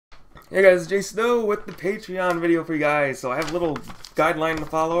Hey guys, it's Jsnow with the Patreon video for you guys. So I have a little guideline to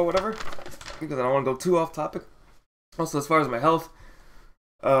follow or whatever, because I don't want to go too off topic. Also, as far as my health,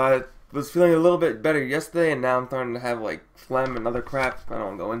 was feeling a little bit better yesterday, and now I'm starting to have like phlegm and other crap. I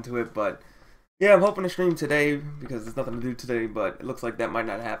don't want to go into it, but yeah, I'm hoping to stream today because there's nothing to do today, but it looks like that might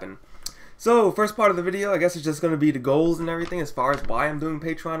not happen. So, first part of the video, I guess it's just going to be the goals and everything as far as why I'm doing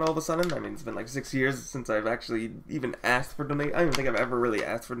Patreon all of a sudden. I mean, it's been like 6 years since I've actually even asked for donations. I don't even think I've ever really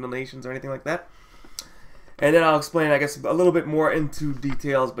asked for donations or anything like that. And then I'll explain, I guess, a little bit more into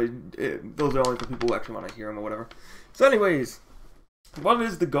details, but those are only for people who actually want to hear them or whatever. So anyways, what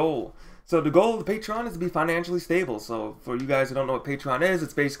is the goal? So the goal of the Patreon is to be financially stable. So for you guys who don't know what Patreon is,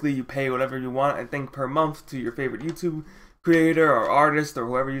 it's basically you pay whatever you want, I think, per month to your favorite YouTube creator or artist or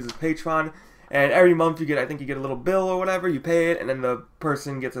whoever uses Patreon, and every month you get, I think you get a little bill or whatever, you pay it, and then the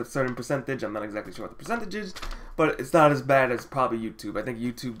person gets a certain percentage. I'm not exactly sure what the percentage is, but it's not as bad as probably YouTube. I think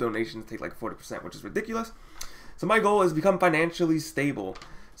YouTube donations take like 40%, which is ridiculous. So my goal is to become financially stable.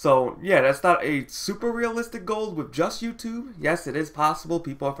 So yeah, that's not a super realistic goal with just YouTube. Yes, it is possible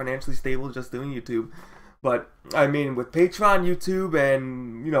people are financially stable just doing YouTube. But, I mean, with Patreon, YouTube,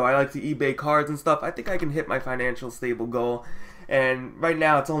 and, you know, I like to eBay cards and stuff, I think I can hit my financial stable goal. And right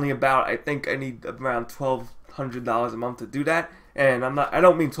now, it's only about, I think I need around $1,200 a month to do that. And I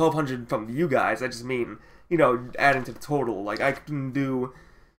don't mean $1,200 from you guys, I just mean, you know, adding to the total. Like, I can do,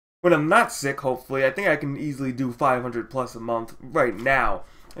 when I'm not sick, hopefully, I think I can easily do $500 plus a month right now.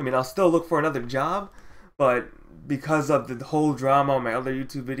 I mean, I'll still look for another job, but because of the whole drama on my other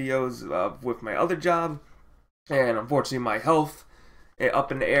YouTube videos with my other job, and unfortunately my health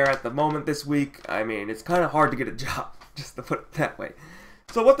up in the air at the moment this week, I mean, it's kind of hard to get a job, just to put it that way.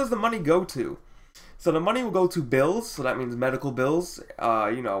 So what does the money go to? So the money will go to bills, so that means medical bills,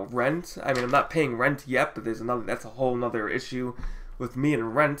 you know, rent. I mean, I'm not paying rent yet, but that's a whole nother issue with me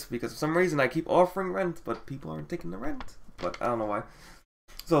and rent, because for some reason I keep offering rent, but people aren't taking the rent, but I don't know why.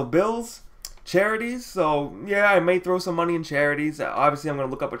 So bills, charities, so yeah, I may throw some money in charities. Obviously I'm going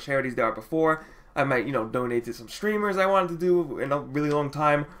to look up what charities there are before. I might, you know, donate to some streamers I wanted to do in a really long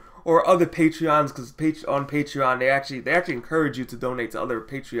time, or other Patreons, because on Patreon they actually encourage you to donate to other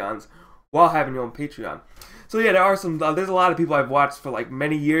Patreons while having your own Patreon. So yeah, there's a lot of people I've watched for like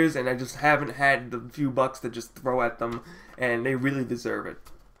many years, and I just haven't had the few bucks to just throw at them, and they really deserve it.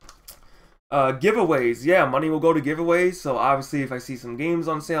 Giveaways, yeah, money will go to giveaways. So obviously, if I see some games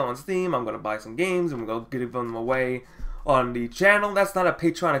on sale on Steam, I'm gonna buy some games and we'll go give them away on the channel. That's not a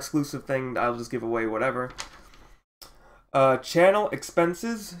Patreon exclusive thing. I'll just give away whatever. Channel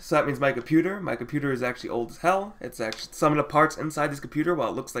expenses. So that means my computer. My computer is actually old as hell. It's actually some of the parts inside this computer, while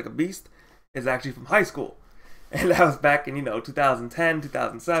it looks like a beast, is actually from high school, and that was back in, you know, 2010,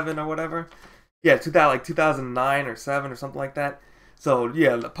 2007 or whatever. Yeah, like 2009 or 7 or something like that. So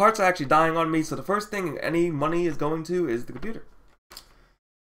yeah, the parts are actually dying on me. So the first thing any money is going to is the computer.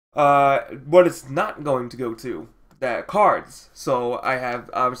 What it's not going to go to, cards. So I have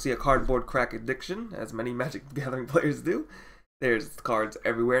obviously a cardboard crack addiction, as many Magic the Gathering players do. There's cards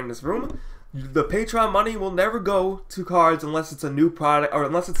everywhere in this room. The Patreon money will never go to cards unless it's a new product, or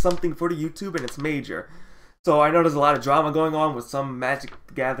unless it's something for the YouTube and it's major. So I know there's a lot of drama going on with some Magic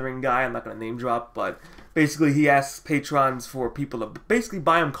the Gathering guy. I'm not going to name drop, but basically he asks patrons for people to basically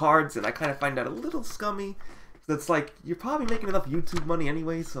buy him cards, and I kind of find that a little scummy. It's like, you're probably making enough YouTube money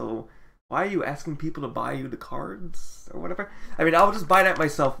anyway, so why are you asking people to buy you the cards or whatever? I mean, I'll just buy that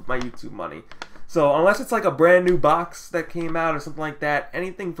myself with my YouTube money. So unless it's like a brand new box that came out or something like that,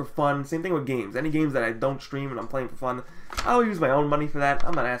 anything for fun. Same thing with games. Any games that I don't stream and I'm playing for fun, I'll use my own money for that.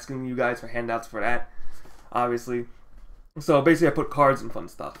 I'm not asking you guys for handouts for that, obviously. So basically I put cards and fun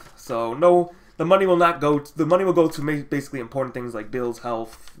stuff. So no, the money will not go to, the money will go to basically important things like bills,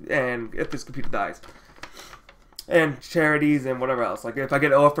 health, and if this computer dies, and charities and whatever else. Like if I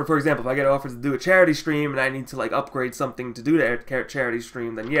get offered, for example, if I get offered to do a charity stream and I need to like upgrade something to do that charity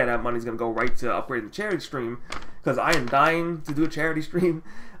stream, then yeah, that money's gonna go right to upgrading the charity stream, because I am dying to do a charity stream.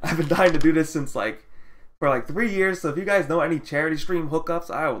 I've been dying to do this since for like 3 years. So if you guys know any charity stream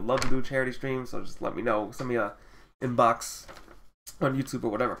hookups, I would love to do a charity stream. So just let me know. Send me a inbox on YouTube or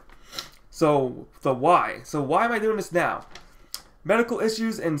whatever. So why? So why am I doing this now? Medical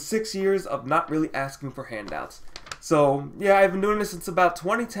issues and 6 years of not really asking for handouts. So yeah, I've been doing this since about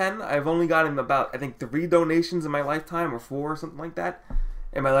 2010. I've only gotten about, I think, 3 donations in my lifetime, or 4 or something like that,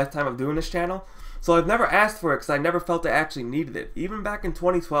 in my lifetime of doing this channel. So I've never asked for it because I never felt I actually needed it. Even back in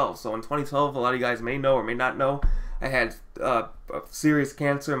 2012. So in 2012, a lot of you guys may know or may not know, I had a serious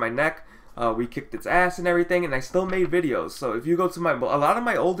cancer in my neck. We kicked its ass and everything, and I still made videos. So if you go to a lot of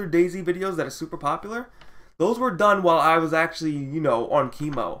my older DayZ videos that are super popular, those were done while I was actually, you know, on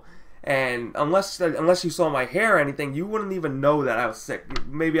chemo. And unless you saw my hair or anything, you wouldn't even know that I was sick.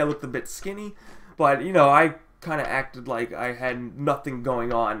 Maybe I looked a bit skinny, but you know, I kind of acted like I had nothing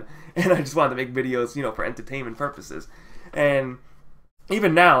going on, and I just wanted to make videos, you know, for entertainment purposes. And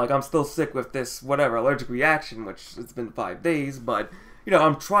even now, like, I'm still sick with this whatever allergic reaction, which it's been 5 days, but you know,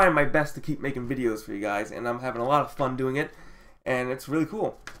 I'm trying my best to keep making videos for you guys, and I'm having a lot of fun doing it, and it's really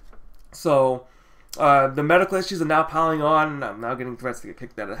cool. So the medical issues are now piling on. I'm now getting threats to get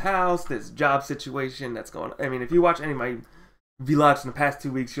kicked out of the house. This job situation that's going on. I mean, if you watch any of my vlogs in the past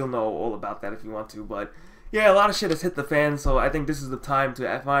 2 weeks, you'll know all about that if you want to. But yeah, a lot of shit has hit the fan, so I think this is the time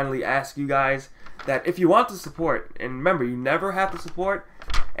to finally ask you guys that if you want to support, and remember, you never have to support,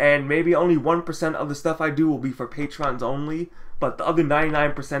 and maybe only 1% of the stuff I do will be for patrons only, but the other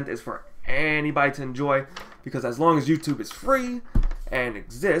 99% is for anybody to enjoy, because as long as YouTube is free and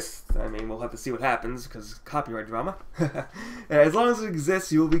exists, I mean, we'll have to see what happens, because copyright drama. As long as it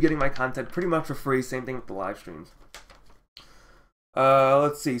exists, you will be getting my content pretty much for free. Same thing with the live streams.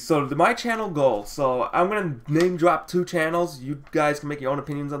 Let's see. So my channel goal. So I'm gonna name drop 2 channels. You guys can make your own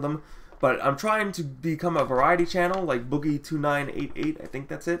opinions on them. But I'm trying to become a variety channel, like Boogie2988. I think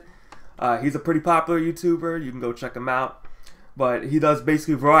that's it. He's a pretty popular YouTuber. You can go check him out. But he does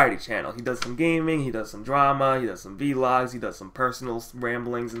basically a variety channel. He does some gaming, he does some drama, he does some vlogs, he does some personal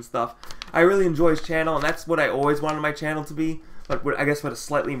ramblings and stuff. I really enjoy his channel, and that's what I always wanted my channel to be. But I guess with a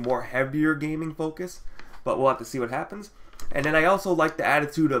slightly more heavier gaming focus. But we'll have to see what happens. And then I also like the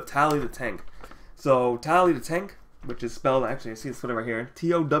attitude of Tally the Tank. So Tally the Tank, which is spelled, actually I see this whatever here,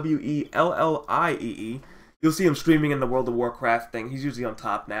 Towelliee. You'll see him streaming in the World of Warcraft thing. He's usually on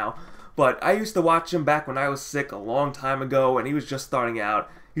top now. But I used to watch him back when I was sick a long time ago, and he was just starting out.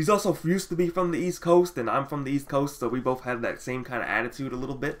 He's also used to be from the East Coast, and I'm from the East Coast, so we both had that same kind of attitude a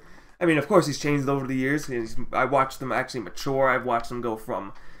little bit. I mean, of course, he's changed over the years. I watched him actually mature. I've watched him go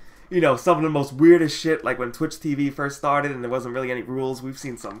from, you know, some of the most weirdest shit, like when Twitch TV first started and there wasn't really any rules. We've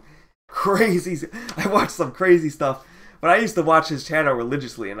seen some crazy... I watched some crazy stuff. But I used to watch his channel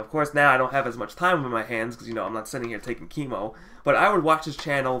religiously, and of course now I don't have as much time in my hands because, you know, I'm not sitting here taking chemo. But I would watch his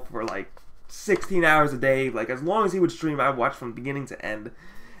channel for like 16 hours a day. Like, as long as he would stream, I would watch from beginning to end.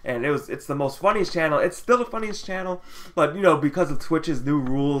 And it's the most funniest channel. It's still the funniest channel, but, you know, because of Twitch's new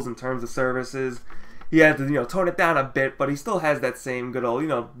rules in terms of services, he had to, you know, tone it down a bit, but he still has that same good old, you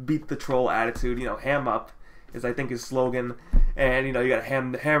know, beat the troll attitude, you know, ham up is, I think, his slogan. And, you know, you gotta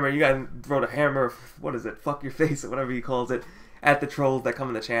hammer, you gotta throw the hammer, what is it, fuck your face, or whatever he calls it, at the trolls that come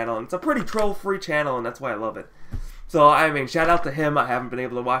in the channel. And it's a pretty troll-free channel, and that's why I love it. So, I mean, shout out to him. I haven't been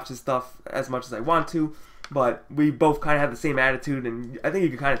able to watch his stuff as much as I want to, but we both kind of have the same attitude, and I think you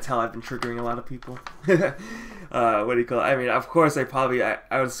can kind of tell I've been triggering a lot of people. What do you call it? I mean, of course, I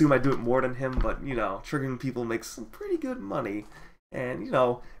would assume I do it more than him, but, you know, triggering people makes some pretty good money. And, you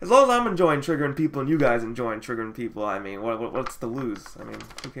know, as long as I'm enjoying triggering people and you guys enjoying triggering people, I mean, what's to lose? I mean,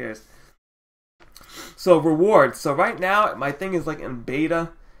 who cares? So, rewards. So, right now, my thing is, like, in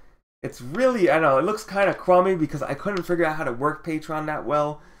beta. It's really, I don't know, it looks kind of crummy because I couldn't figure out how to work Patreon that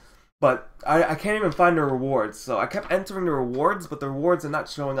well. But I can't even find the rewards. So, I kept entering the rewards, but the rewards are not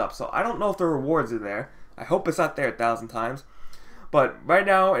showing up. So, I don't know if the rewards are there. I hope it's not there 1,000 times. But right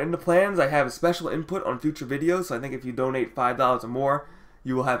now, in the plans, I have a special input on future videos. So I think if you donate $5 or more,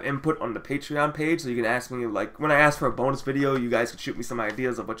 you will have input on the Patreon page. So you can ask me, like, when I ask for a bonus video, you guys can shoot me some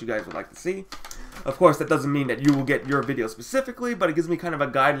ideas of what you guys would like to see. Of course, that doesn't mean that you will get your video specifically, but it gives me kind of a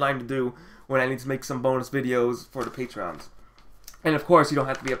guideline to do when I need to make some bonus videos for the Patrons. And of course, you don't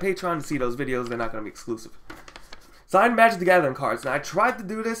have to be a Patron to see those videos. They're not going to be exclusive. Signed Magic the Gathering cards. Now, I tried to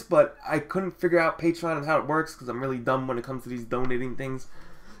do this, but I couldn't figure out Patreon and how it works because I'm really dumb when it comes to these donating things.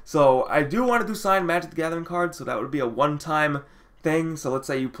 So, I do want to do signed Magic the Gathering cards, so that would be a one-time thing. So, let's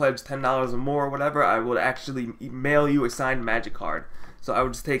say you pledge $10 or more or whatever, I would actually mail you a signed Magic card. So, I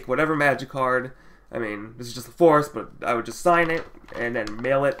would just take whatever Magic card, I mean, this is just a force, but I would just sign it and then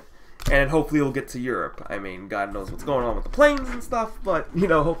mail it. And hopefully it'll get to Europe. I mean, God knows what's going on with the planes and stuff, but, you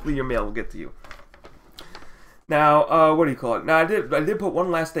know, hopefully your mail will get to you. Now, what do you call it? Now, I did put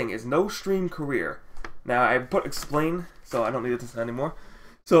one last thing, is no stream career. Now, I put explain, so I don't need this anymore.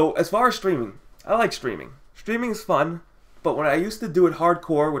 So, as far as streaming, I like streaming. Streaming is fun, but when I used to do it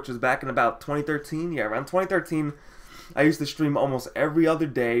hardcore, which was back in about 2013, yeah, around 2013, I used to stream almost every other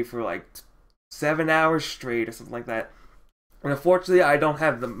day for like 7 hours straight or something like that. And unfortunately, I don't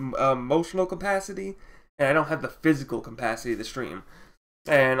have the emotional capacity, and I don't have the physical capacity to stream.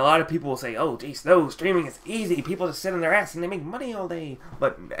 And a lot of people will say, oh, Jsnow, streaming is easy. People just sit on their ass and they make money all day.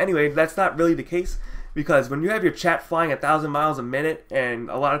 But anyway, that's not really the case. Because when you have your chat flying 1,000 miles a minute and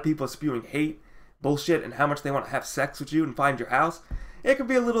a lot of people spewing hate, bullshit, and how much they want to have sex with you and find your house, it can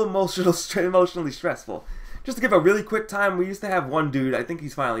be a little emotionally stressful. Just to give a really quick time, we used to have one dude, I think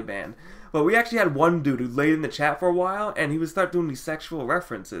he's finally banned, but we actually had one dude who laid in the chat for a while, and he would start doing these sexual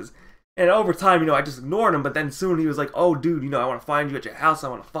references. And over time, I just ignored him, but then soon he was like, oh, dude, I want to find you at your house, I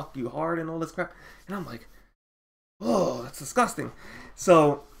want to fuck you hard, and all this crap. And I'm like, oh, that's disgusting.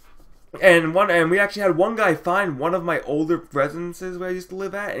 So, and we actually had one guy find one of my older residences where I used to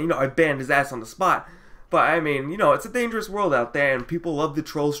live at, and, I banned his ass on the spot. But, I mean, it's a dangerous world out there, and people love to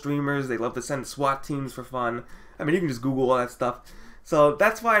troll streamers, they love to send SWAT teams for fun. I mean, you can just Google all that stuff. So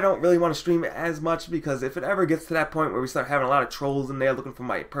that's why I don't really want to stream it as much, because if it ever gets to that point where we start having a lot of trolls in there looking for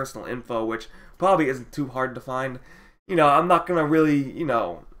my personal info, which probably isn't too hard to find, I'm not going to really,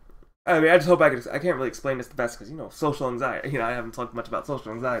 I mean, I just hope I can't really explain this the best, because, social anxiety, I haven't talked much about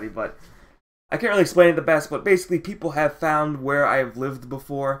social anxiety, but I can't really explain it the best, but basically people have found where I have lived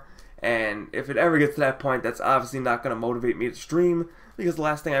before, and if it ever gets to that point, that's obviously not going to motivate me to stream, because the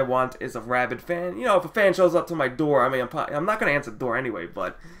last thing I want is a rabid fan. If a fan shows up to my door, I mean, I'm not going to answer the door anyway,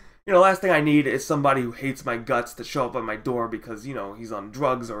 but, the last thing I need is somebody who hates my guts to show up at my door because, he's on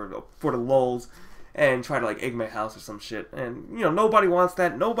drugs or for the lulz and try to, egg my house or some shit. And, nobody wants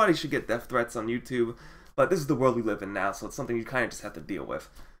that. Nobody should get death threats on YouTube, but this is the world we live in now, so it's something you kind of just have to deal with.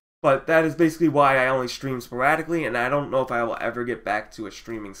 But that is basically why I only stream sporadically, and I don't know if I will ever get back to a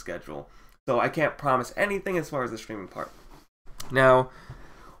streaming schedule. So I can't promise anything as far as the streaming part. Now,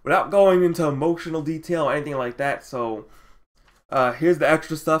 without going into emotional detail or anything like that, so here's the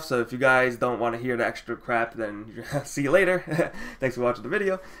extra stuff. So if you guys don't want to hear the extra crap, then see you later. Thanks for watching the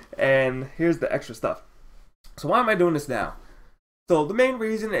video. And here's the extra stuff. So why am I doing this now? So the main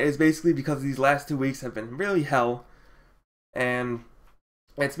reason is basically because these last 2 weeks have been really hell, and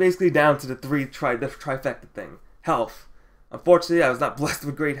it's basically down to the trifecta thing. Health. Unfortunately, I was not blessed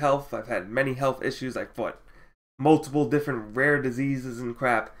with great health. I've had many health issues. I've fought multiple different rare diseases and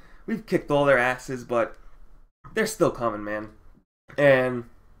crap. We've kicked all their asses, but they're still coming, man. And,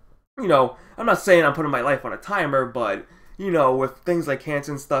 I'm not saying I'm putting my life on a timer, but, with things like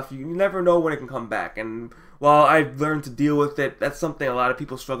cancer and stuff, you never know when it can come back. And while I've learned to deal with it, that's something a lot of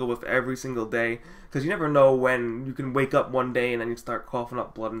people struggle with every single day, because you never know when you can wake up one day and then you start coughing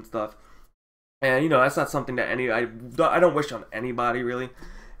up blood and stuff. And, that's not something that I don't wish on anybody, really.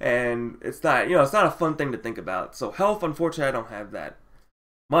 And it's not, it's not a fun thing to think about. So health, unfortunately, I don't have that.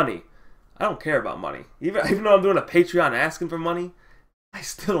 Money. I don't care about money. Even though I'm doing a Patreon asking for money, I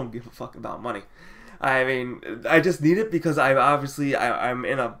still don't give a fuck about money. I mean, I just need it because I'm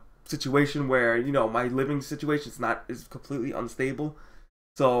in a situation where, my living situation is completely unstable.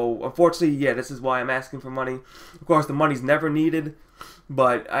 So, unfortunately, yeah, this is why I'm asking for money. Of course, the money's never needed.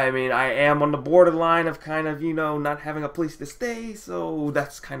 But, I mean, I am on the borderline of kind of, not having a place to stay. So,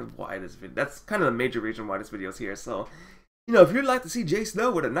 that's kind of why that's kind of the major reason why this video is here. So, if you'd like to see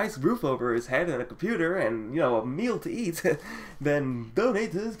Jsnow with a nice roof over his head and a computer and, a meal to eat, then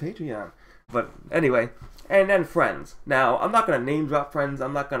donate to his Patreon. But, anyway, and then friends. Now, I'm not going to name drop friends.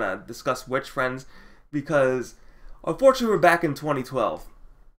 I'm not going to discuss which friends, because, unfortunately, we're back in 2012.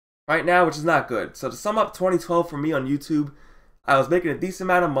 Right now, which is not good. So to sum up 2012 for me on YouTube, I was making a decent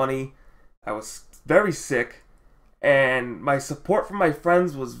amount of money, I was very sick, and my support from my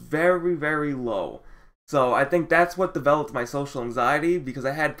friends was very, very low. So I think that's what developed my social anxiety, because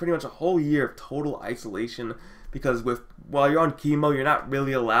I had pretty much a whole year of total isolation, because while you're on chemo, you're not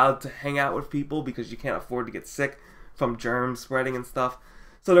really allowed to hang out with people because you can't afford to get sick from germs spreading and stuff.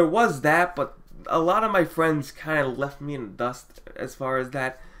 So there was that, but a lot of my friends kind of left me in the dust as far as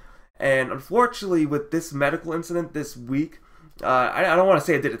that. And unfortunately, with this medical incident this week, I don't want to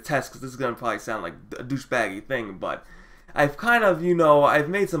say I did a test, because this is going to probably sound like a douchebaggy thing, but I've kind of, I've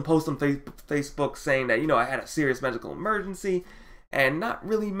made some posts on Facebook saying that, I had a serious medical emergency, and not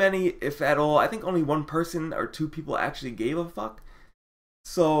really many, if at all. I think only one person or two people actually gave a fuck.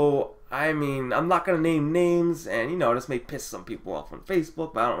 So, I mean, I'm not going to name names, and, this may piss some people off on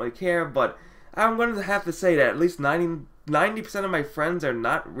Facebook, but I don't really care, but I'm going to have to say that at least 90% of my friends are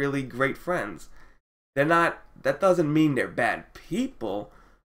not really great friends. They're not, that doesn't mean they're bad people,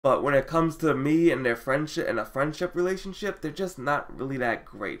 but when it comes to me and their friendship and a friendship relationship, they're just not really that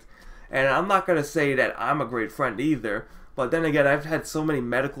great. And I'm not going to say that I'm a great friend either, but then again, I've had so many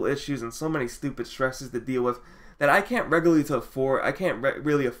medical issues and so many stupid stresses to deal with that I can't really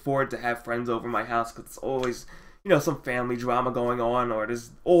afford to have friends over my house, because it's always, some family drama going on, or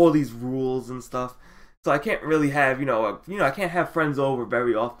there's all these rules and stuff. So I can't really have, I can't have friends over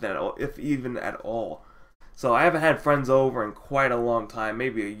very often, if even at all. So I haven't had friends over in quite a long time,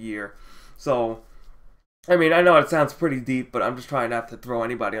 maybe a year. So, I mean, I know it sounds pretty deep, but I'm just trying not to throw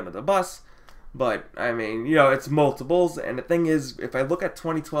anybody under the bus. But, I mean, you know, it's multiples. And the thing is, if I look at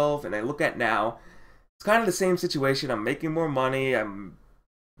 2012 and I look at now, it's kind of the same situation. I'm making more money. I'm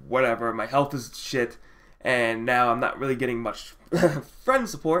whatever. My health is shit. And now I'm not really getting much friend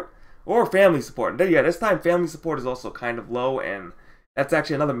support or family support. And yeah, this time family support is also kind of low. And that's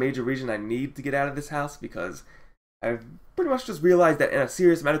actually another major reason I need to get out of this house, because I've pretty much just realized that in a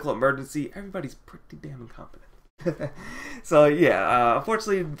serious medical emergency, everybody's pretty damn incompetent. So yeah,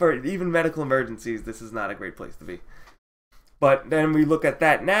 unfortunately for even medical emergencies, this is not a great place to be. But then we look at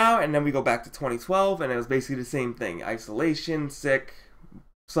that now, and then we go back to 2012, and it was basically the same thing. Isolation, sick,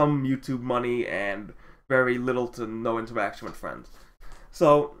 some YouTube money, and very little to no interaction with friends.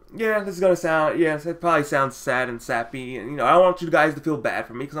 So, yeah, this is going to sound, yes, it probably sounds sad and sappy, and, you know, I don't want you guys to feel bad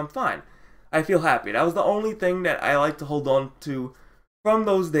for me, because I'm fine. I feel happy. That was the only thing that I like to hold on to from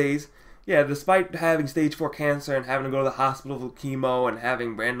those days. Yeah, despite having stage 4 cancer and having to go to the hospital for chemo and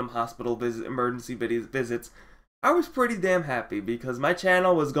having random hospital emergency visits, I was pretty damn happy because my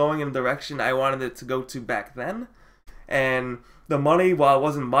channel was going in the direction I wanted it to go to back then. And the money, while it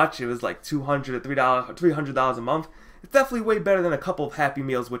wasn't much, it was like $200 to $300 a month. It's definitely way better than a couple of Happy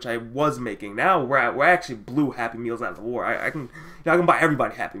Meals, which I was making. Now we're actually blew Happy Meals out of the war. I can buy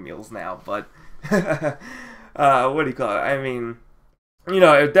everybody Happy Meals now, but what do you call it? I mean, you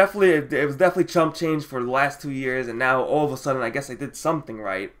know, it was definitely chump change for the last 2 years, and now all of a sudden, I guess I did something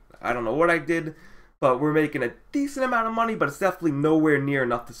right. I don't know what I did, but we're making a decent amount of money, but it's definitely nowhere near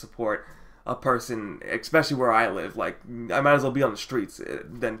enough to support a person, especially where I live. Like, I might as well be on the streets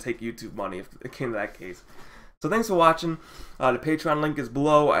than take YouTube money if it came to that case. So thanks for watching. The Patreon link is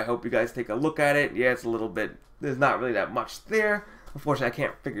below. I hope you guys take a look at it. Yeah, it's a little bit, there's not really that much there. Unfortunately, I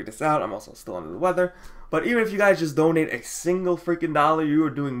can't figure this out. I'm also still under the weather. But even if you guys just donate a single freaking dollar, you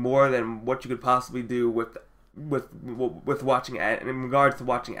are doing more than what you could possibly do with watching ads, in regards to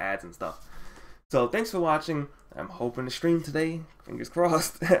watching ads and stuff. So thanks for watching. I'm hoping to stream today. Fingers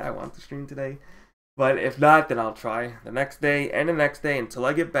crossed. I want to stream today. But if not, then I'll try the next day and the next day until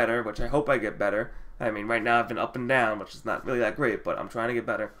I get better, which I hope I get better. I mean, right now I've been up and down, which is not really that great, but I'm trying to get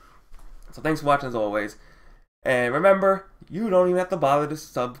better. So thanks for watching as always. And remember, you don't even have to bother to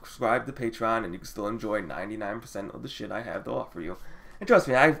subscribe to Patreon, and you can still enjoy 99% of the shit I have to offer you. And trust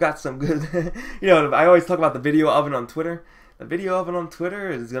me, I've got some good, you know, I always talk about the video oven on Twitter. The video oven on Twitter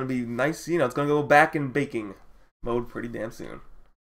is going to be nice, you know, it's going to go back in baking mode pretty damn soon.